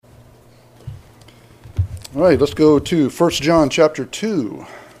All right, let's go to 1 John chapter 2.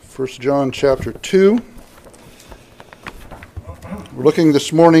 1 John chapter 2. We're looking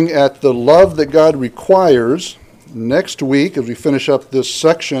this morning at the love that God requires. Next week, as we finish up this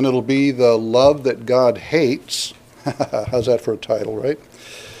section, it'll be the love that God hates. How's that for a title, right?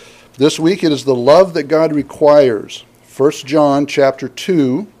 This week it is the love that God requires. 1 John chapter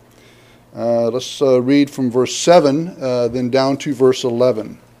 2. Let's read from verse 7, then down to verse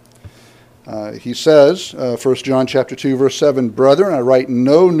 11. He says, 1 John chapter 2, verse 7, Brethren, I write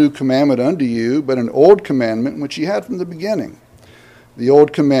no new commandment unto you, but an old commandment which ye had from the beginning. The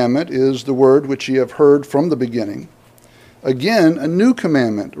old commandment is the word which ye have heard from the beginning. Again, a new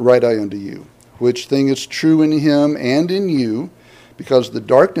commandment write I unto you, which thing is true in him and in you, because the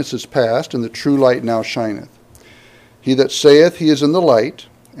darkness is past, and the true light now shineth. He that saith he is in the light,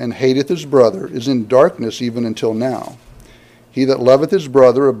 and hateth his brother, is in darkness even until now. He that loveth his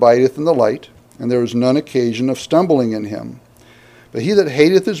brother abideth in the light, and there is none occasion of stumbling in him. But he that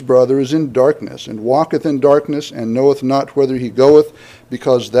hateth his brother is in darkness, and walketh in darkness, and knoweth not whither he goeth,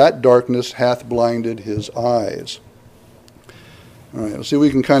 because that darkness hath blinded his eyes. All right, let's see if we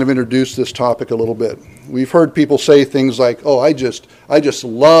can kind of introduce this topic a little bit. We've heard people say things like, "Oh, I just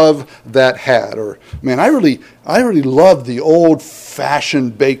love that hat," or "Man, I really love the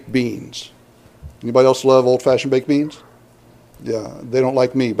old-fashioned baked beans." Anybody else love old-fashioned baked beans? Yeah, they don't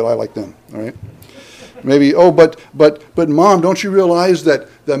like me, but I like them. All right. Maybe, but Mom, don't you realize that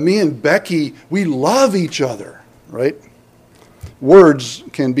me and Becky, we love each other, right? Words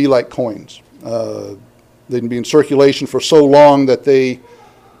can be like coins. They can be in circulation for so long that they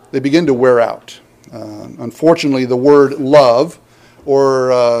begin to wear out. Unfortunately, the word love,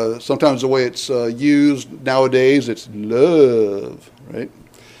 or sometimes the way it's used nowadays, it's love, right?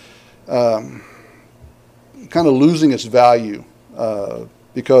 Kind of losing its value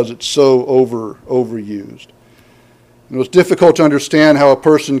because it's so overused. And it's difficult to understand how a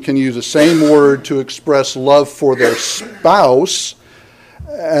person can use the same word to express love for their spouse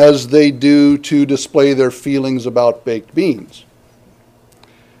as they do to display their feelings about baked beans.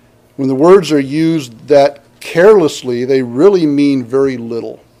 When the words are used that carelessly, they really mean very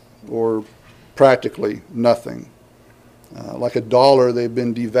little, or practically nothing. Like $1, they've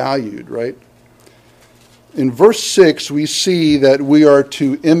been devalued, right? In verse 6, we see that we are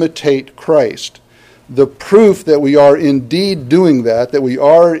to imitate Christ. The proof that we are indeed doing that we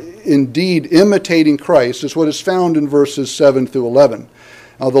are indeed imitating Christ, is what is found in verses 7 through 11.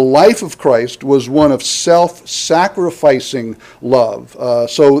 Now, the life of Christ was one of self-sacrificing love.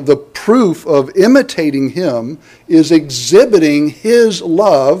 So the proof of imitating him is exhibiting his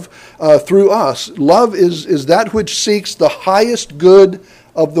love through us. Love is that which seeks the highest good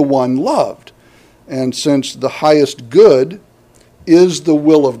of the one loved. And since the highest good is the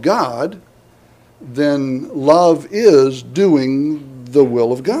will of God, then love is doing the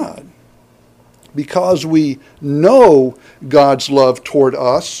will of God. Because we know God's love toward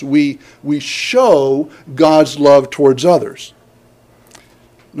us, we show God's love towards others.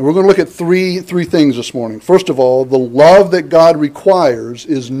 Now we're going to look at three things this morning. First of all, the love that God requires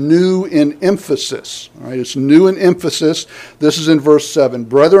is new in emphasis. All right, it's new in emphasis. This is in verse 7.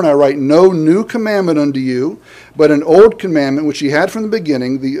 Brethren, I write no new commandment unto you, but an old commandment which ye had from the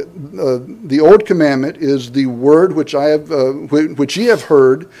beginning. The old commandment is the word which ye have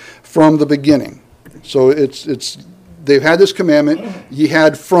heard from the beginning. So they've had this commandment ye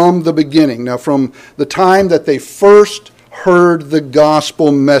had from the beginning. Now, from the time that they first heard the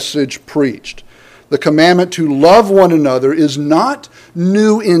gospel message preached. The commandment to love one another is not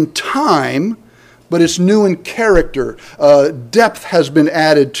new in time, but it's new in character. Depth has been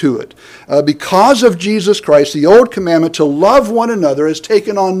added to it. Because of Jesus Christ, the old commandment to love one another has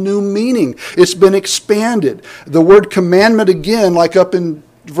taken on new meaning. It's been expanded. The word commandment, again, like up in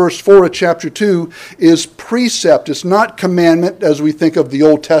verse 4 of chapter 2, is precept. It's not commandment as we think of the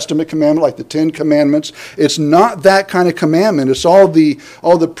Old Testament commandment, like the Ten Commandments. It's not that kind of commandment. It's all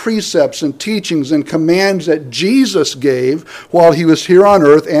the precepts and teachings and commands that Jesus gave while he was here on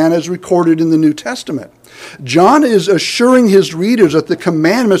earth and as recorded in the New Testament. John is assuring his readers that the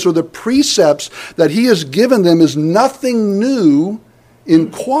commandments or the precepts that he has given them is nothing new in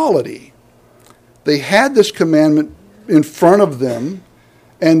quality. They had this commandment in front of them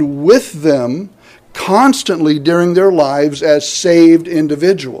and with them constantly during their lives as saved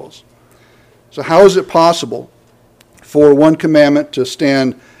individuals. So how is it possible for one commandment to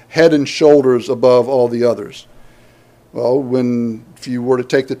stand head and shoulders above all the others? Well, if you were to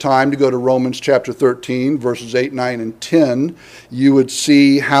take the time to go to Romans chapter 13, verses 8, 9, and 10, you would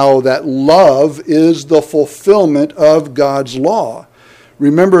see how that love is the fulfillment of God's law.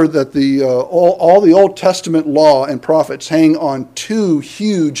 Remember that all the Old Testament law and prophets hang on two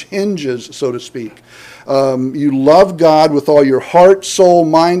huge hinges, so to speak. You love God with all your heart, soul,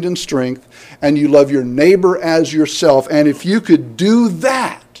 mind, and strength, and you love your neighbor as yourself. And if you could do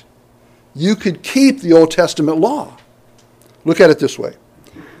that, you could keep the Old Testament law. Look at it this way.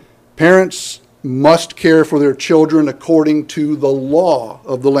 Parents must care for their children according to the law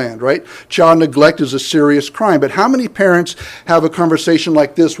of the land, right? Child neglect is a serious crime. But how many parents have a conversation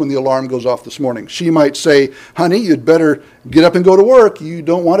like this when the alarm goes off this morning? She might say, honey, you'd better get up and go to work. You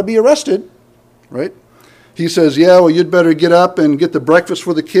don't want to be arrested, right? He says, yeah, well, you'd better get up and get the breakfast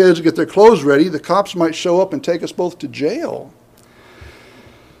for the kids, get their clothes ready. The cops might show up and take us both to jail.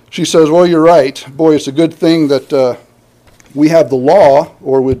 She says, well, you're right. Boy, it's a good thing that we have the law,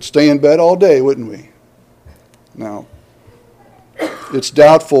 or we'd stay in bed all day, wouldn't we? Now, it's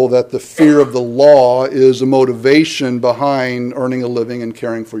doubtful that the fear of the law is a motivation behind earning a living and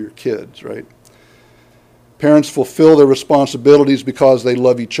caring for your kids, right? Parents fulfill their responsibilities because they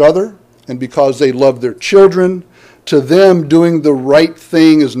love each other and because they love their children. To them, doing the right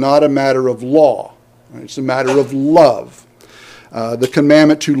thing is not a matter of law. Right? It's a matter of love. The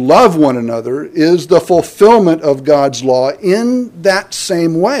commandment to love one another is the fulfillment of God's law in that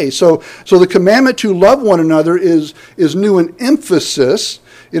same way. So the commandment to love one another is new in emphasis.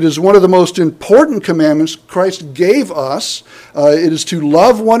 It is one of the most important commandments Christ gave us. It is to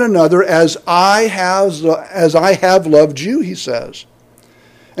love one another as I have loved you, he says.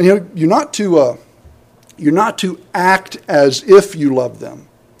 And you're not to act as if you love them.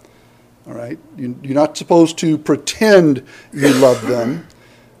 All right? You're not supposed to pretend you love them,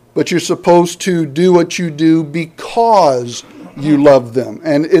 but you're supposed to do what you do because you love them.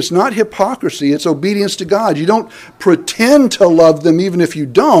 And it's not hypocrisy, it's obedience to God. You don't pretend to love them even if you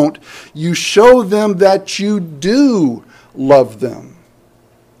don't. You show them that you do love them.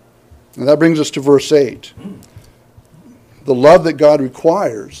 And that brings us to verse 8. The love that God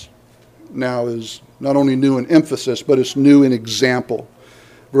requires now is not only new in emphasis, but it's new in example.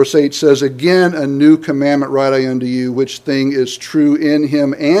 Verse 8 says, again, a new commandment write I unto you, which thing is true in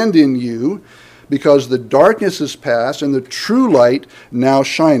him and in you, because the darkness is past, and the true light now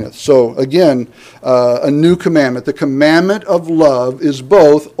shineth. So, again, a new commandment. The commandment of love is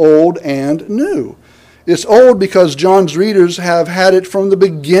both old and new. It's old because John's readers have had it from the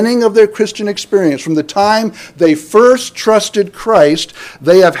beginning of their Christian experience. From the time they first trusted Christ,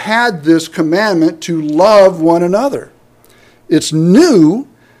 they have had this commandment to love one another. It's new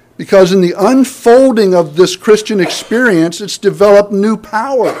because in the unfolding of this Christian experience, it's developed new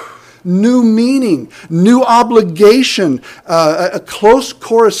power, new meaning, new obligation, a close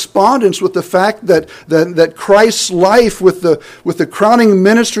correspondence with the fact that Christ's life, with the crowning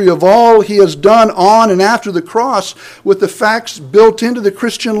ministry of all he has done on and after the cross, with the facts built into the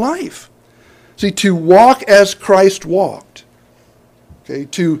Christian life. See, to walk as Christ walked, okay,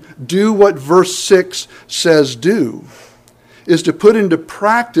 to do what verse 6 says do, is to put into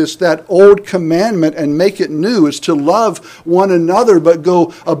practice that old commandment and make it new, is to love one another, but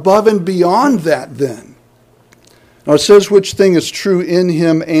go above and beyond that then. Now it says which thing is true in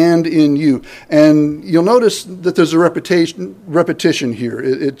him and in you. And you'll notice that there's a repetition here.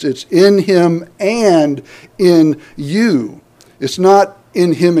 It's in him and in you. It's not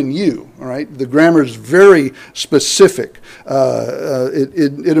in him and you, all right? The grammar is very specific.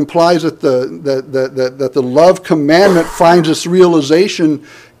 It implies that the love commandment finds its realization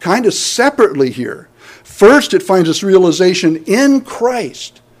kind of separately here. First, it finds its realization in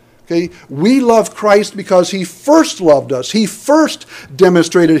Christ. Okay? We love Christ because he first loved us. He first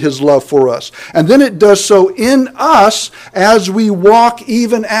demonstrated his love for us. And then it does so in us as we walk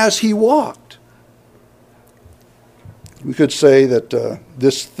even as he walked. We could say that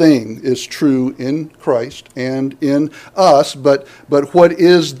this thing is true in Christ and in us, but what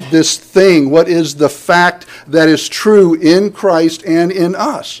is this thing? What is the fact that is true in Christ and in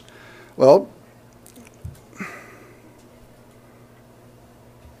us? Well,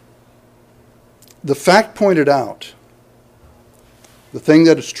 the fact pointed out, the thing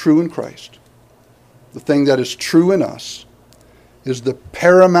that is true in Christ, the thing that is true in us, is the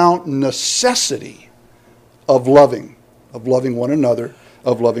paramount necessity of loving one another,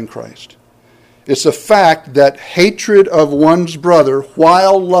 of loving Christ. It's a fact that hatred of one's brother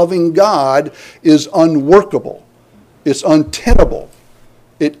while loving God is unworkable. It's untenable.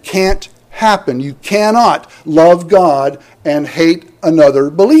 It can't happen. You cannot love God and hate another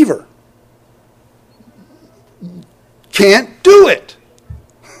believer. Can't do it.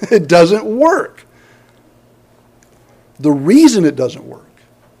 It doesn't work. The reason it doesn't work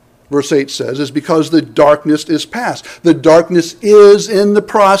verse 8 says, is because the darkness is past. The darkness is in the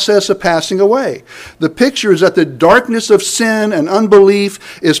process of passing away. The picture is that the darkness of sin and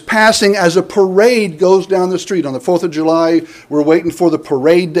unbelief is passing as a parade goes down the street. On the 4th of July, we're waiting for the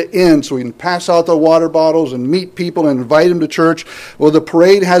parade to end so we can pass out the water bottles and meet people and invite them to church. Well, the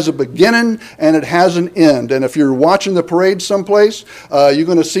parade has a beginning and it has an end. And if you're watching the parade someplace, you're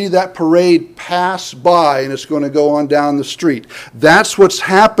going to see that parade pass by and it's going to go on down the street. That's what's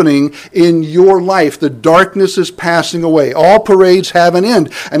happening in your life. The darkness is passing away. All parades have an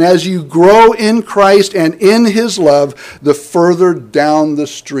end. And as you grow in Christ and in His love, the further down the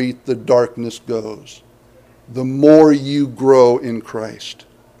street the darkness goes. The more you grow in Christ.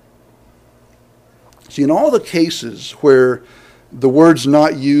 See, in all the cases where the word's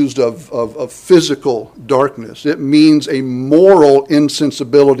not used of physical darkness, it means a moral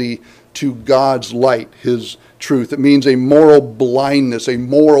insensibility to God's light, His truth. It means a moral blindness, a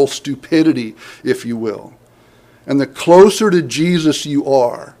moral stupidity, if you will. And the closer to Jesus you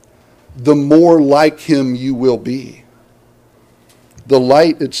are, the more like Him you will be. The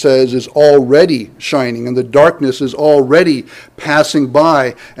light, it says, is already shining, and the darkness is already passing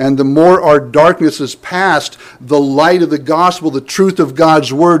by. And the more our darkness is past, the light of the gospel, the truth of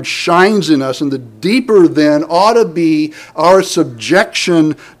God's word shines in us. And the deeper then ought to be our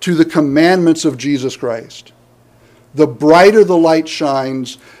subjection to the commandments of Jesus Christ. The brighter the light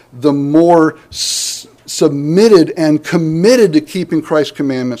shines, the more submitted and committed to keeping Christ's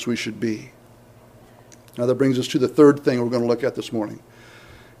commandments we should be. Now that brings us to the third thing we're going to look at this morning.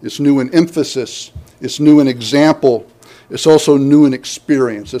 It's new in emphasis. It's new in example. It's also new in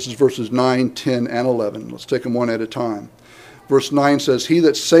experience. This is verses 9, 10, and 11. Let's take them one at a time. Verse 9 says, "He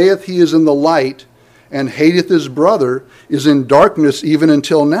that saith he is in the light and hateth his brother is in darkness even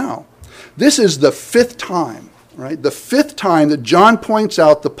until now." This is the fifth time, right? The fifth time that John points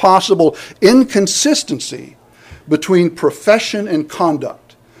out the possible inconsistency between profession and conduct.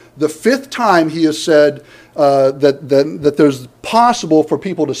 The fifth time he has said that there's possible for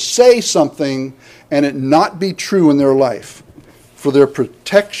people to say something and it not be true in their life, for their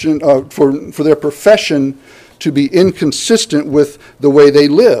protection, for their profession to be inconsistent with the way they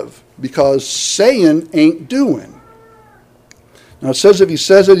live, because saying ain't doing. Now it says if he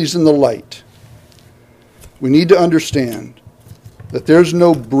says that he's in the light, we need to understand that there's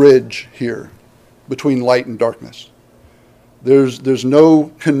no bridge here between light and darkness. There's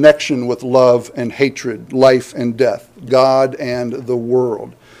no connection with love and hatred, life and death, God and the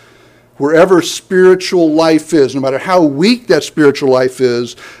world. Wherever spiritual life is, no matter how weak that spiritual life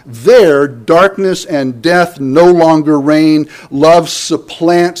is, there darkness and death no longer reign. Love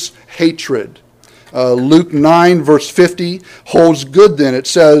supplants hatred. Luke 9, verse 50 holds good then. It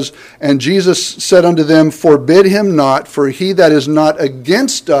says, "And Jesus said unto them, Forbid him not, for he that is not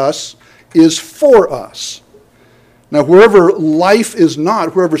against us is for us." Now, wherever life is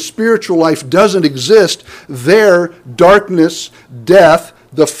not, wherever spiritual life doesn't exist, there darkness, death,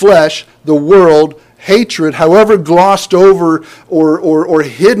 the flesh, the world, hatred, however glossed over or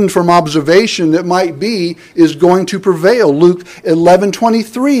hidden from observation it might be, is going to prevail. Luke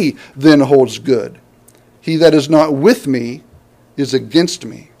 11:23 then holds good. "He that is not with me is against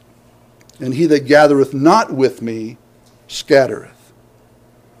me, and he that gathereth not with me scattereth."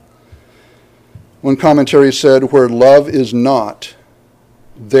 One commentary said, "Where love is not,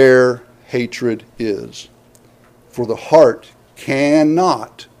 there hatred is. For the heart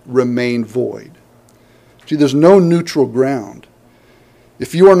cannot remain void." See, there's no neutral ground.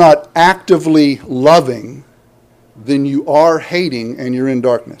 If you are not actively loving, then you are hating and you're in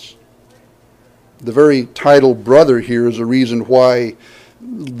darkness. The very title brother here is a reason why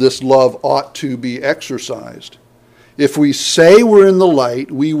this love ought to be exercised. If we say we're in the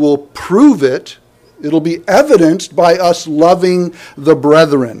light, we will prove it. It'll be evidenced by us loving the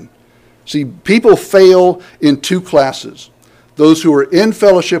brethren. See, people fail in two classes. Those who are in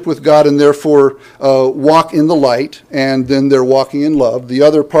fellowship with God and therefore walk in the light, and then they're walking in love. The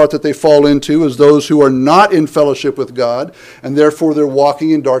other part that they fall into is those who are not in fellowship with God, and therefore they're walking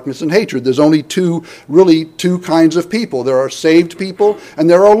in darkness and hatred. There's only two kinds of people. There are saved people and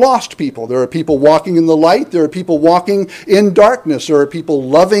there are lost people. There are people walking in the light. There are people walking in darkness. There are people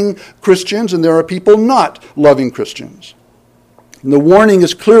loving Christians and there are people not loving Christians. And the warning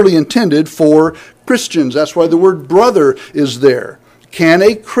is clearly intended for Christians. That's why the word brother is there. Can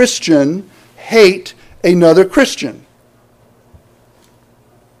a Christian hate another Christian?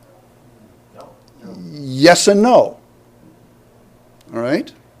 No. Yes and no. All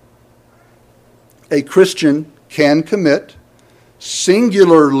right? A Christian can commit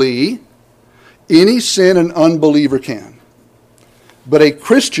singularly any sin an unbeliever can. But a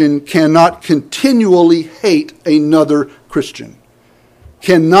Christian cannot continually hate another Christian,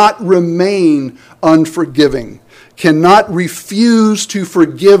 cannot remain unforgiving, cannot refuse to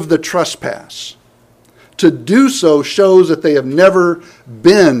forgive the trespass. To do so shows that they have never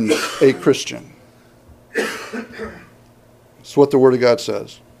been a Christian. That's what the Word of God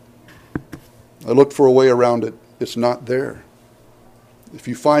says. I looked for a way around it. It's not there. If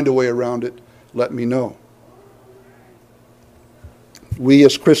you find a way around it, let me know. We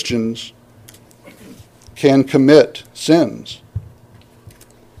as Christians can commit sins.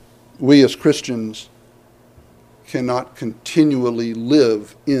 We as Christians cannot continually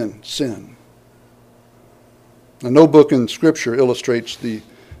live in sin. Now, no book in Scripture illustrates the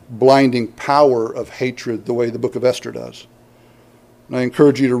blinding power of hatred the way the book of Esther does. And I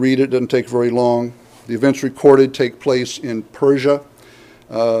encourage you to read it. It doesn't take very long. The events recorded take place in Persia,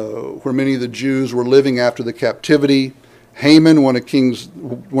 where many of the Jews were living after the captivity. Haman, one of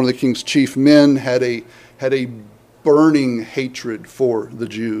the king's chief men, had a burning hatred for the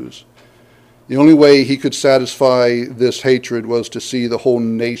Jews. The only way he could satisfy this hatred was to see the whole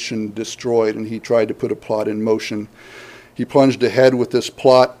nation destroyed, and he tried to put a plot in motion. He plunged ahead with this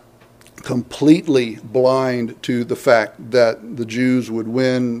plot, completely blind to the fact that the Jews would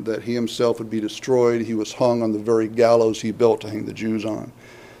win, that he himself would be destroyed. He was hung on the very gallows he built to hang the Jews on.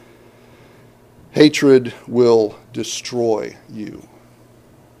 Hatred will destroy you.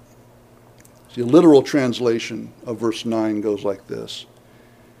 The literal translation of verse 9 goes like this.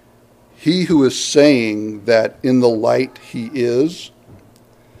 He who is saying that in the light he is,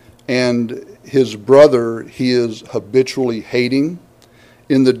 and his brother he is habitually hating,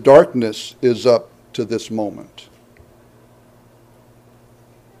 in the darkness is up to this moment.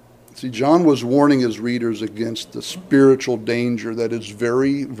 See, John was warning his readers against the spiritual danger that is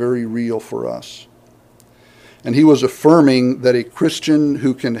very, very real for us. And he was affirming that a Christian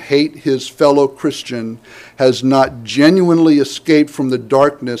who can hate his fellow Christian has not genuinely escaped from the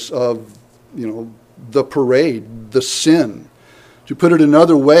darkness of, the parade, the sin. To put it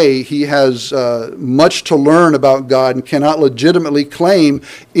another way, he has much to learn about God and cannot legitimately claim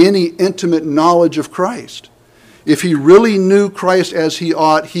any intimate knowledge of Christ. If he really knew Christ as he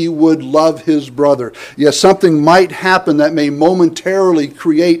ought, he would love his brother. Yes, something might happen that may momentarily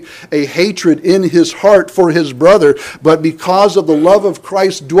create a hatred in his heart for his brother, but because of the love of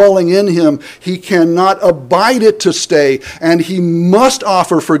Christ dwelling in him, he cannot abide it to stay, and he must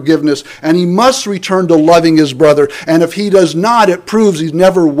offer forgiveness, and he must return to loving his brother. And if he does not, it proves he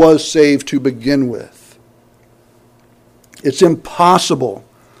never was saved to begin with. It's impossible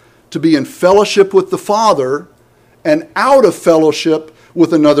to be in fellowship with the Father and out of fellowship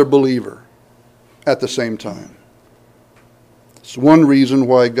with another believer at the same time. It's one reason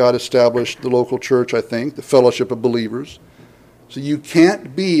why God established the local church, I think, the fellowship of believers. So you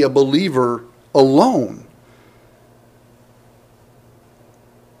can't be a believer alone.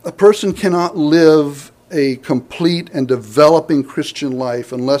 A person cannot live a complete and developing Christian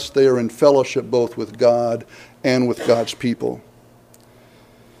life unless they are in fellowship both with God and with God's people.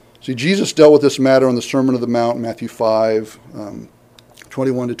 See, Jesus dealt with this matter on the Sermon on the Mount, Matthew 5,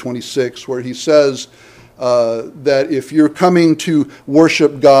 21 to 26, where he says that if you're coming to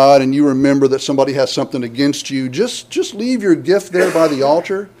worship God and you remember that somebody has something against you, just leave your gift there by the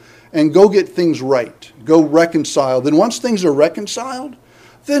altar and go get things right. Go reconcile. Then once things are reconciled,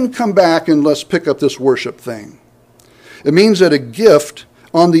 then come back and let's pick up this worship thing. It means that a gift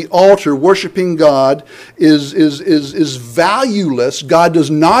on the altar, worshiping God, is valueless. God does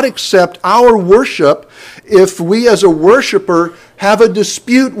not accept our worship if we as a worshiper have a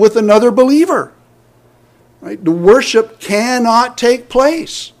dispute with another believer. Right? The worship cannot take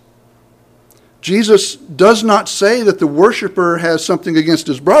place. Jesus does not say that the worshiper has something against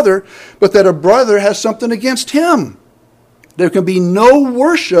his brother, but that a brother has something against him. There can be no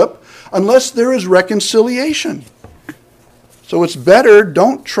worship unless there is reconciliation. So it's better,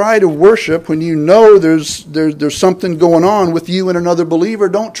 don't try to worship when you know there's something going on with you and another believer.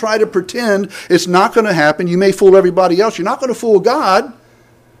 Don't try to pretend it's not going to happen. You may fool everybody else. You're not going to fool God.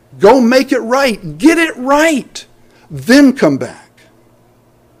 Go make it right. Get it right. Then come back.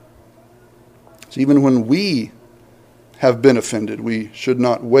 So even when we have been offended, we should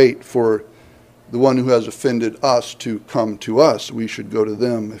not wait for the one who has offended us to come to us. We should go to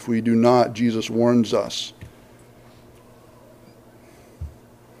them. If we do not, Jesus warns us.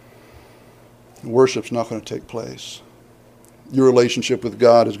 Worship's not going to take place. Your relationship with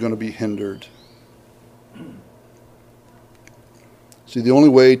God is going to be hindered. See, the only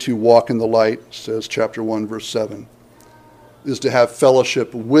way to walk in the light, says chapter 1, verse 7, is to have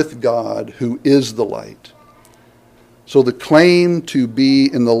fellowship with God who is the light. So the claim to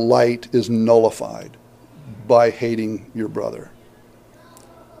be in the light is nullified by hating your brother.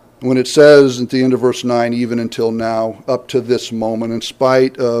 When it says at the end of verse 9, even until now, up to this moment, in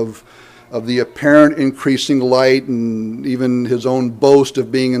spite of the apparent increasing light and even his own boast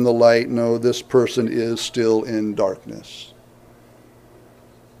of being in the light, no, this person is still in darkness.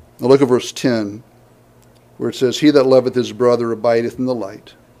 Now look at verse 10, where it says, he that loveth his brother abideth in the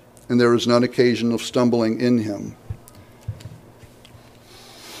light, and there is none occasion of stumbling in him.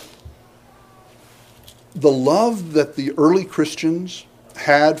 The love that the early Christians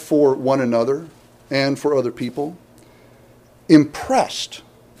had for one another and for other people impressed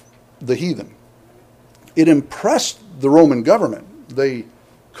the heathen. It impressed the Roman government. They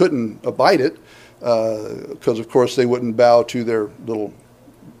couldn't abide it because, of course, they wouldn't bow to their little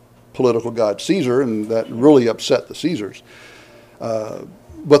political god Caesar, and that really upset the Caesars.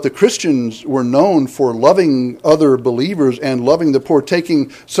 But the Christians were known for loving other believers and loving the poor,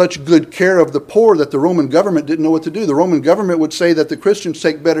 taking such good care of the poor that the Roman government didn't know what to do. The Roman government would say that the Christians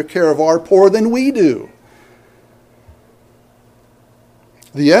take better care of our poor than we do.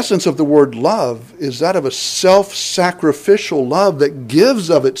 The essence of the word love is that of a self-sacrificial love that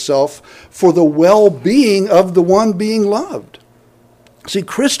gives of itself for the well-being of the one being loved. See,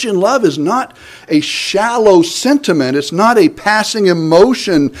 Christian love is not a shallow sentiment. It's not a passing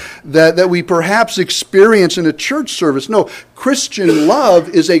emotion that we perhaps experience in a church service. No, Christian love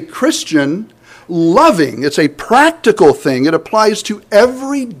is a Christian loving. It's a practical thing. It applies to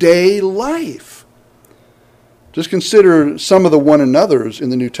everyday life. Just consider some of the one another's in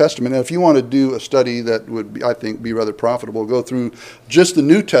the New Testament. And if you want to do a study that would, I think, be rather profitable, go through just the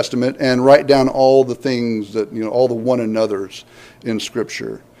New Testament and write down all the things that, all the one another's in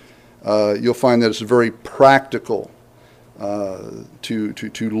Scripture. You'll find that it's very practical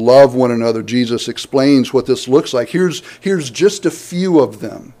to love one another. Jesus explains what this looks like. Here's just a few of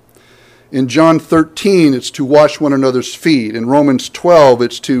them. In John 13, it's to wash one another's feet. In Romans 12,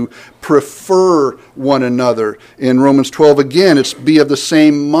 it's to prefer one another. In Romans 12, again, it's be of the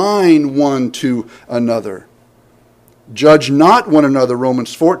same mind one to another. Judge not one another,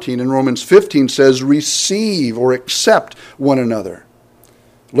 Romans 14. And Romans 15 says receive or accept one another.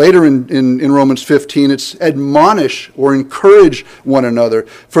 Later in Romans 15, it's admonish or encourage one another.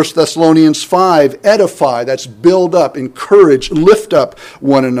 1 Thessalonians 5, edify, that's build up, encourage, lift up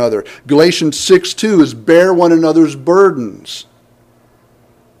one another. Galatians 6:2 is bear one another's burdens.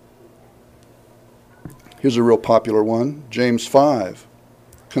 Here's a real popular one, James 5,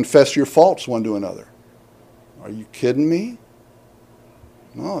 confess your faults one to another. Are you kidding me?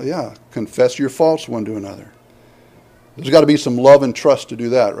 Oh yeah, confess your faults one to another. There's got to be some love and trust to do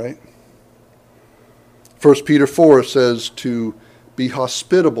that, right? 1 Peter 4 says to be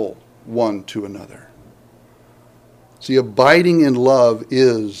hospitable one to another. See, abiding in love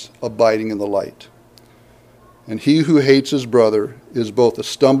is abiding in the light. And he who hates his brother is both a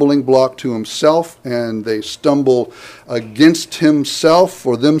stumbling block to himself, and they stumble against himself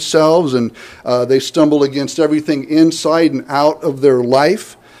or themselves, and they stumble against everything inside and out of their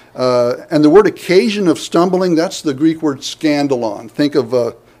life. And the word occasion of stumbling, that's the Greek word scandalon. Think of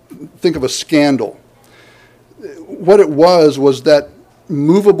a scandal. What it was that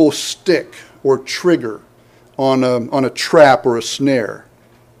movable stick or trigger on a trap or a snare.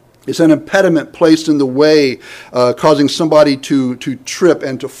 It's an impediment placed in the way, causing somebody to trip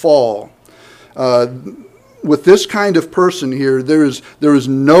and to fall. With this kind of person here, there is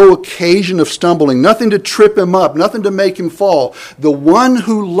no occasion of stumbling, nothing to trip him up, nothing to make him fall. The one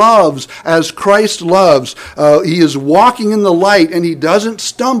who loves as Christ loves, he is walking in the light and he doesn't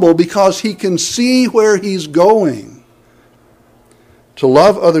stumble because he can see where he's going. To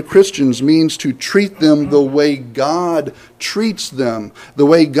love other Christians means to treat them the way God treats them, the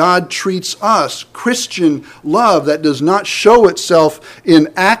way God treats us. Christian love that does not show itself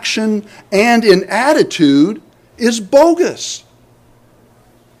in action and in attitude is bogus.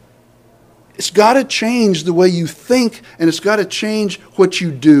 It's got to change the way you think, and it's got to change what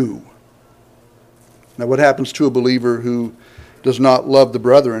you do. Now, what happens to a believer who does not love the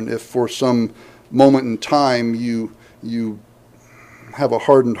brethren if for some moment in time you have a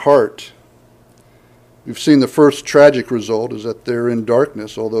hardened heart? We've seen the first tragic result is that they're in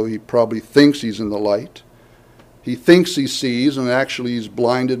darkness, although he probably thinks he's in the light. He thinks he sees, and actually he's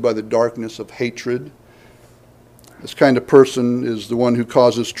blinded by the darkness of hatred. This kind of person is the one who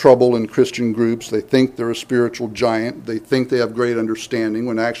causes trouble in Christian groups. They think they're a spiritual giant. They think they have great understanding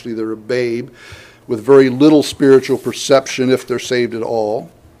when actually they're a babe with very little spiritual perception if they're saved at all.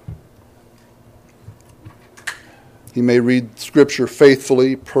 He may read Scripture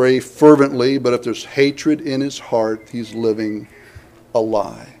faithfully, pray fervently, but if there's hatred in his heart, he's living a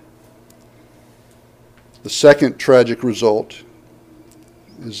lie. The second tragic result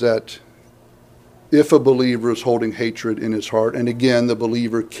is that if a believer is holding hatred in his heart, and again, the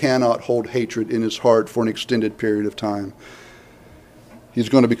believer cannot hold hatred in his heart for an extended period of time, he's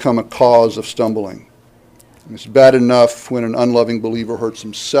going to become a cause of stumbling. It's bad enough when an unloving believer hurts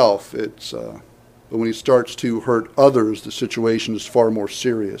himself. But when he starts to hurt others, the situation is far more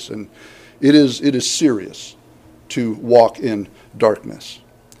serious. And it is serious to walk in darkness.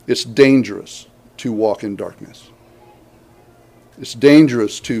 It's dangerous to walk in darkness. It's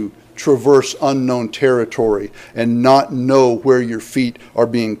dangerous to traverse unknown territory and not know where your feet are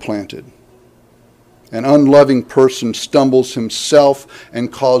being planted. An unloving person stumbles himself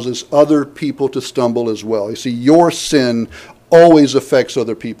and causes other people to stumble as well. You see, your sin always affects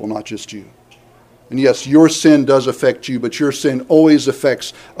other people, not just you. And yes, your sin does affect you, but your sin always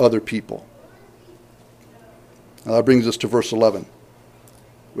affects other people. Now that brings us to verse 11,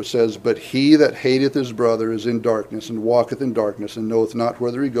 which says, "But he that hateth his brother is in darkness, and walketh in darkness, and knoweth not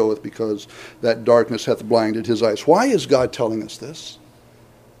whither he goeth, because that darkness hath blinded his eyes." Why is God telling us this?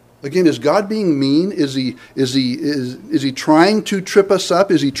 Again, is God being mean? Is he trying to trip us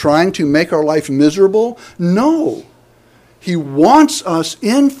up? Is he trying to make our life miserable? No. He wants us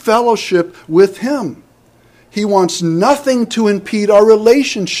in fellowship with him. He wants nothing to impede our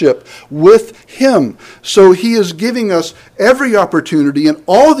relationship with him. So he is giving us every opportunity and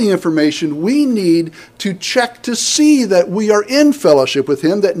all the information we need to check to see that we are in fellowship with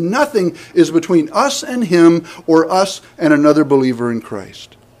him, that nothing is between us and him or us and another believer in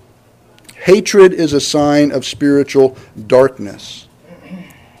Christ. Hatred is a sign of spiritual darkness.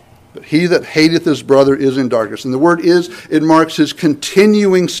 But he that hateth his brother is in darkness. And the word is, it marks his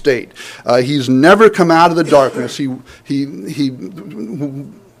continuing state. He's never come out of the darkness. When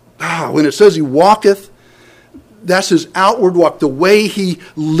it says he walketh, that's his outward walk, the way he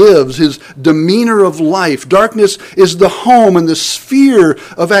lives, his demeanor of life. Darkness is the home and the sphere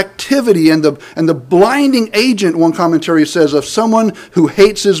of activity and the blinding agent, one commentary says, of someone who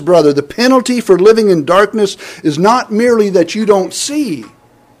hates his brother. The penalty for living in darkness is not merely that you don't see,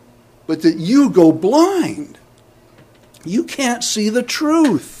 but that you go blind. You can't see the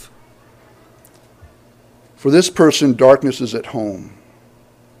truth. For this person, darkness is at home.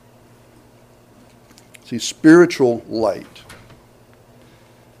 See, spiritual light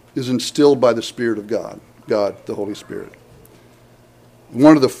is instilled by the Spirit of God, the Holy Spirit.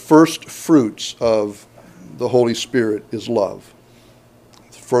 One of the first fruits of the Holy Spirit is love.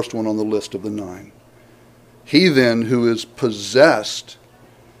 The first one on the list of the 9. He then, who is possessed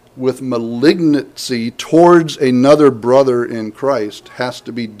with malignancy towards another brother in Christ, has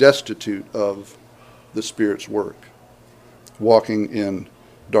to be destitute of the Spirit's work, walking in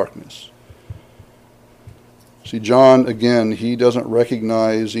darkness. See, John, again, he doesn't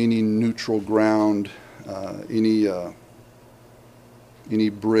recognize any neutral ground, any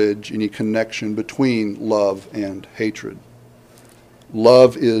bridge, any connection between love and hatred.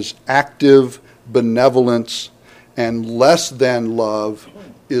 Love is active benevolence, and less than love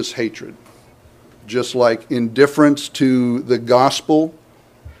is hatred. Just like indifference to the gospel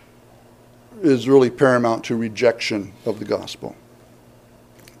is really paramount to rejection of the gospel.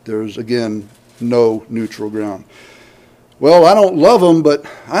 There's, again, no neutral ground. Well, I don't love them, but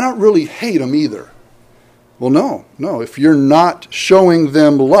I don't really hate them either. Well, no. If you're not showing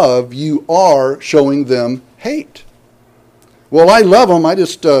them love, you are showing them hate. Well, I love them, I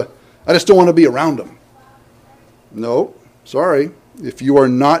just don't want to be around them. No, sorry. If you are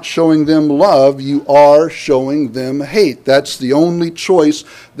not showing them love, you are showing them hate. That's the only choice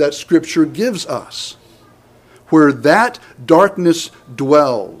that Scripture gives us. Where that darkness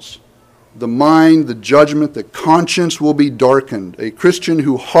dwells, the mind, the judgment, the conscience will be darkened. A Christian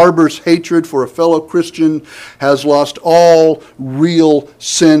who harbors hatred for a fellow Christian has lost all real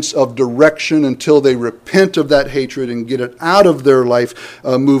sense of direction until they repent of that hatred and get it out of their life,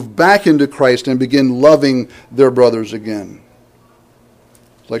 move back into Christ, and begin loving their brothers again.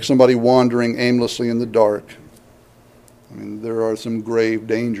 It's like somebody wandering aimlessly in the dark. I mean, there are some grave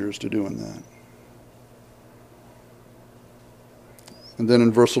dangers to doing that. And then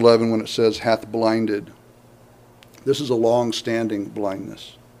in verse 11, when it says, hath blinded, this is a long-standing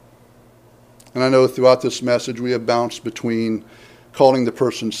blindness. And I know throughout this message we have bounced between calling the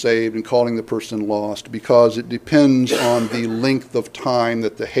person saved and calling the person lost, because it depends on the length of time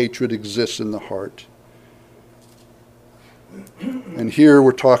that the hatred exists in the heart. And here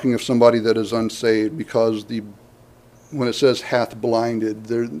we're talking of somebody that is unsaved, because the when it says hath blinded,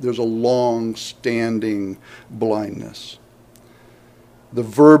 there's a long-standing blindness. The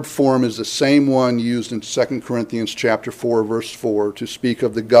verb form is the same one used in 2 Corinthians chapter 4, verse 4, to speak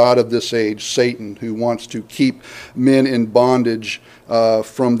of the god of this age, Satan, who wants to keep men in bondage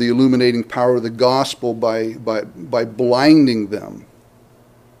from the illuminating power of the gospel by blinding them.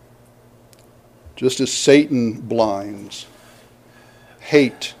 Just as Satan blinds,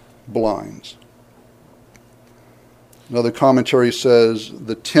 hate blinds. Another commentary says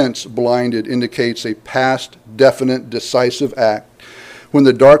the tense blinded indicates a past, definite, decisive act. When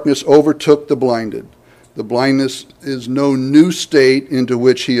the darkness overtook the blinded, the blindness is no new state into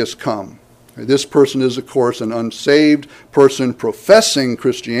which he has come. This person is, of course, an unsaved person professing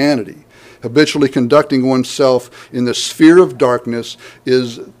Christianity. Habitually conducting oneself in the sphere of darkness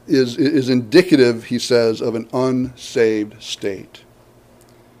is indicative, he says, of an unsaved state.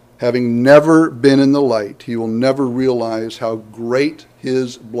 Having never been in the light, he will never realize how great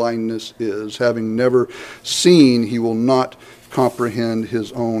his blindness is. Having never seen, he will not comprehend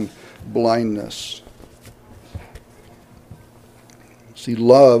his own blindness. See,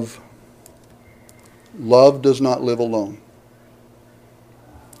 love does not live alone.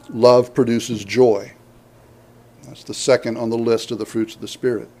 Love produces joy. That's the second on the list of the fruits of the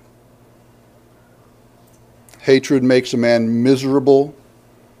Spirit. Hatred makes a man miserable,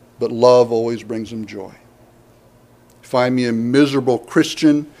 but love always brings him joy. Find me a miserable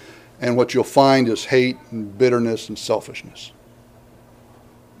Christian, and what you'll find is hate and bitterness and selfishness.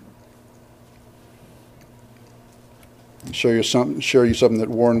 I'll share you something that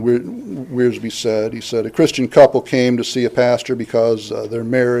Warren Wiersbe said. He said, a Christian couple came to see a pastor because their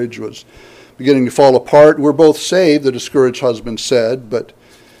marriage was beginning to fall apart. We're both saved, the discouraged husband said, but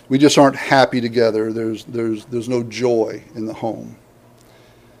we just aren't happy together. There's no joy in the home.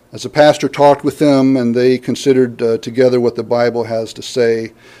 As the pastor talked with them and they considered together what the Bible has to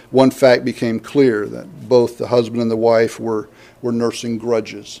say, one fact became clear, that both the husband and the wife were nursing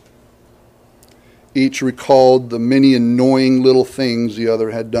grudges. Each recalled the many annoying little things the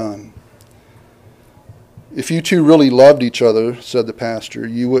other had done. If you two really loved each other, said the pastor,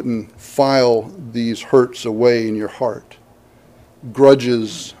 you wouldn't file these hurts away in your heart.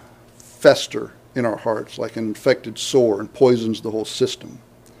 Grudges fester in our hearts like an infected sore and poisons the whole system.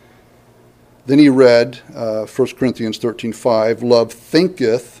 Then he read 1 Corinthians 13:5, love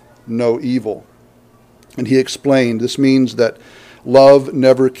thinketh no evil. And he explained, this means that love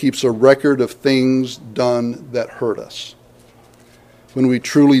never keeps a record of things done that hurt us. When we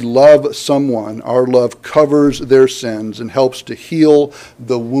truly love someone, our love covers their sins and helps to heal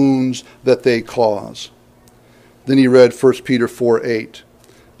the wounds that they cause. Then he read 1 Peter 4:8.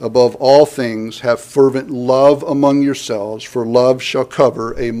 Above all things, have fervent love among yourselves, for love shall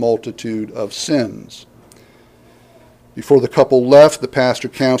cover a multitude of sins. Before the couple left, the pastor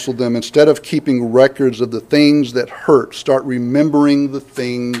counseled them, instead of keeping records of the things that hurt, start remembering the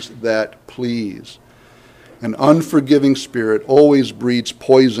things that please. An unforgiving spirit always breeds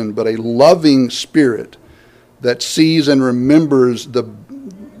poison, but a loving spirit that sees and remembers the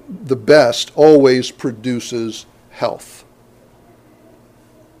best always produces health.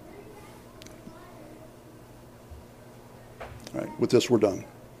 All right, with this we're done.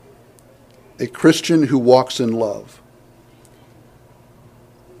 A Christian who walks in love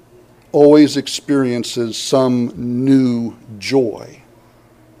always experiences some new joy,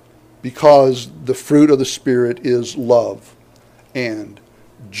 because the fruit of the Spirit is love and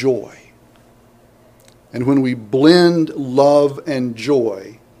joy. And when we blend love and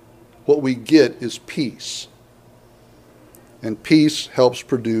joy, what we get is peace. And peace helps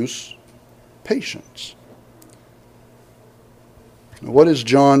produce patience. Now, what is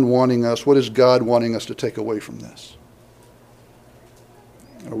John wanting us, what is God wanting us to take away from this?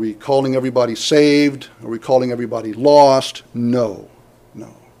 Are we calling everybody saved? Are we calling everybody lost? No.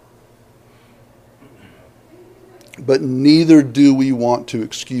 But neither do we want to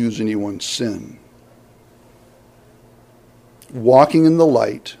excuse anyone's sin. Walking in the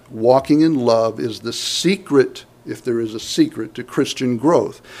light, walking in love is the secret, if there is a secret, to Christian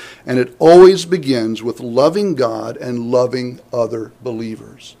growth. And it always begins with loving God and loving other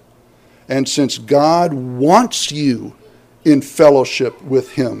believers. And since God wants you in fellowship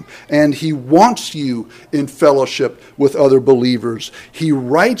with him, and he wants you in fellowship with other believers, he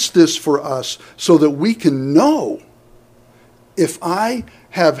writes this for us so that we can know, if I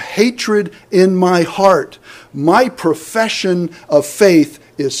have hatred in my heart, my profession of faith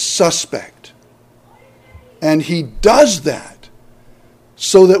is suspect. And he does that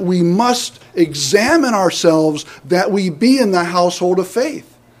so that we must examine ourselves that we be in the household of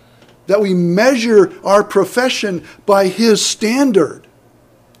faith. that we measure our profession by His standard.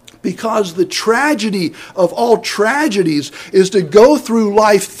 Because the tragedy of all tragedies is to go through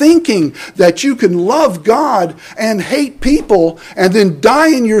life thinking that you can love God and hate people and then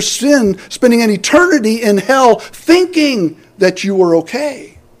die in your sin, spending an eternity in hell thinking that you are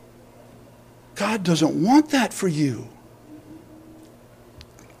okay. God doesn't want that for you.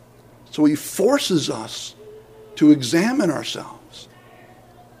 So He forces us to examine ourselves.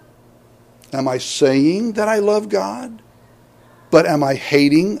 Am I saying that I love God? But am I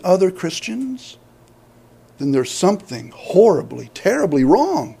hating other Christians? Then there's something horribly, terribly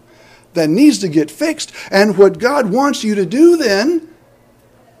wrong that needs to get fixed. And what God wants you to do then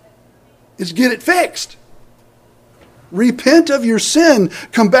is get it fixed. Repent of your sin,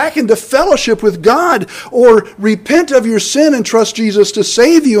 come back into fellowship with God, or repent of your sin and trust Jesus to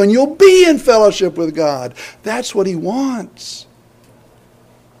save you, and you'll be in fellowship with God. That's what He wants.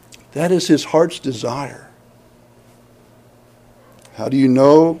 That is His heart's desire. How do you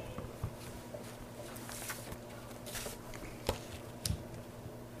know?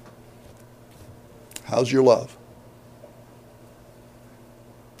 How's your love?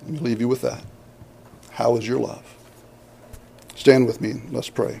 Let me leave you with that. How is your love? Stand with me. Let's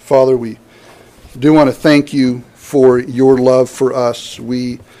pray. Father, we do want to thank you for your love for us.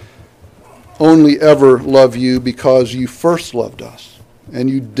 We only ever love you because you first loved us. And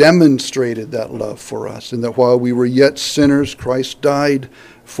you demonstrated that love for us, and that while we were yet sinners, Christ died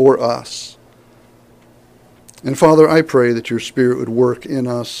for us. And Father, I pray that your Spirit would work in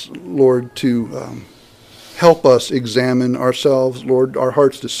us, Lord, to help us examine ourselves. Lord, our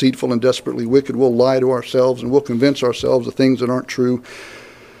heart's deceitful and desperately wicked. We'll lie to ourselves and we'll convince ourselves of things that aren't true.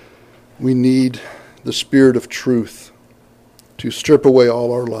 We need the Spirit of truth to strip away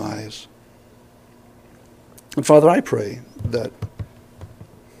all our lies. And Father, I pray that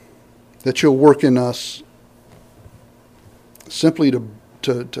you'll work in us simply to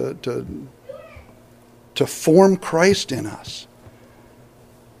form Christ in us.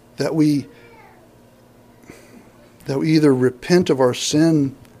 That we either repent of our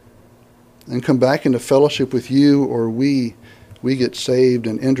sin and come back into fellowship with you, or we get saved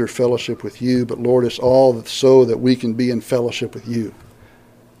and enter fellowship with you. But Lord, it's all so that we can be in fellowship with you.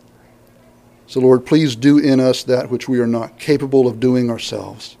 So Lord, please do in us that which we are not capable of doing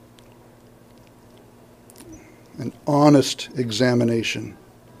ourselves. An honest examination.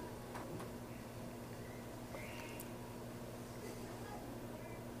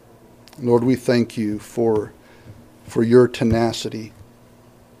 Lord, we thank you for your tenacity,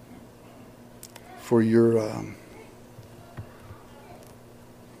 for your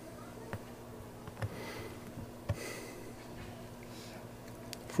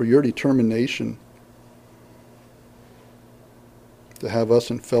determination to have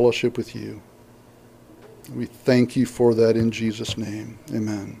us in fellowship with you. We thank you for that in Jesus' name.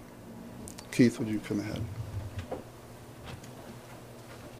 Amen. Keith, would you come ahead?